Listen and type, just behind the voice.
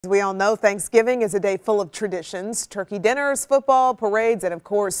As we all know, Thanksgiving is a day full of traditions, turkey dinners, football, parades, and of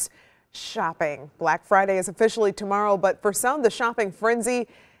course, shopping. Black Friday is officially tomorrow, but for some, the shopping frenzy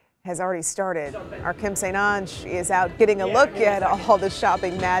has already started. Our Kim St. Ange is out getting a look at all the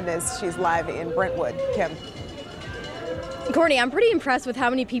shopping madness. She's live in Brentwood. Kim. Courtney, I'm pretty impressed with how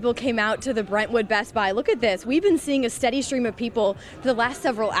many people came out to the Brentwood Best Buy. Look at this. We've been seeing a steady stream of people for the last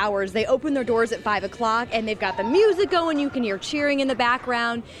several hours. They open their doors at 5 o'clock and they've got the music going. You can hear cheering in the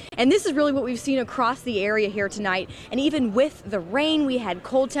background. And this is really what we've seen across the area here tonight. And even with the rain, we had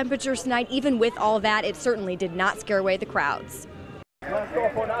cold temperatures tonight. Even with all that, it certainly did not scare away the crowds.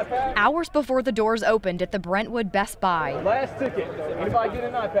 Hours before the doors opened at the Brentwood Best Buy, Last ticket. Anybody get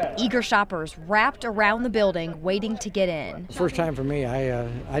an iPad? eager shoppers wrapped around the building waiting to get in. First time for me.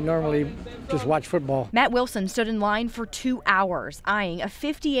 I normally just watch football. Matt Wilson stood in line for 2 hours, eyeing a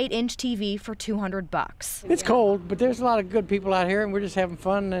 58-inch TV for $200. It's cold, but there's a lot of good people out here, and we're just having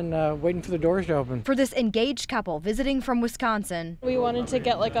fun and waiting for the doors to open. For this engaged couple visiting from Wisconsin, we wanted to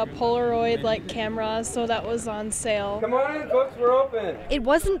get like a Polaroid camera, so that was on sale. Come on in, folks. We're open. it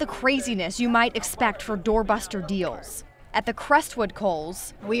wasn't the craziness you might expect for doorbuster deals. At the Crestwood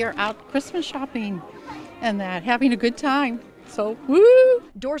Kohl's, We are out Christmas shopping and having a good time. So, woo!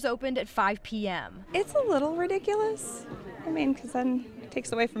 doors opened at 5 p.m. It's a little ridiculous. I mean, because then it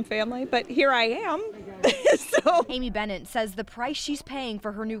takes away from family, but here I am. So Amy Bennett says the price she's paying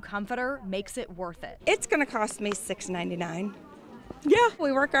for her new comforter makes it worth it. it's going to cost me $6.99. Yeah,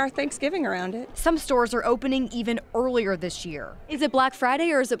 we work our Thanksgiving around it. Some stores are opening even earlier this year. Is it Black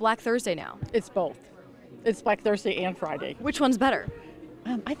Friday or is it Black Thursday now? It's both. It's Black Thursday and Friday. Which one's better?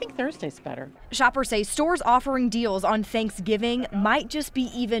 I think Thursday's better. Shoppers say stores offering deals on Thanksgiving might just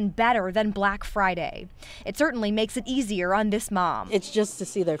be even better than Black Friday. It certainly makes it easier on this mom, It's just to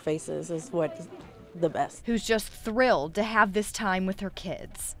see their faces is what's the best. who's just thrilled to have this time with her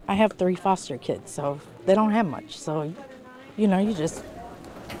kids. I have 3 foster kids, so they don't have much. So, you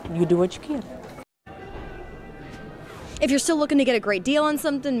do what you can. If you're still looking to get a great deal on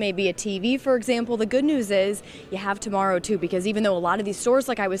something, maybe a TV, for example, the good news is you have tomorrow too, because even though a lot of these stores,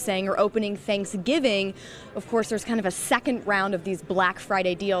 like I was saying, are opening Thanksgiving, of course, there's kind of a second round of these Black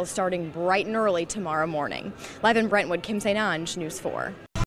Friday deals starting bright and early tomorrow morning. Live in Brentwood, Kim St. Ange, News 4.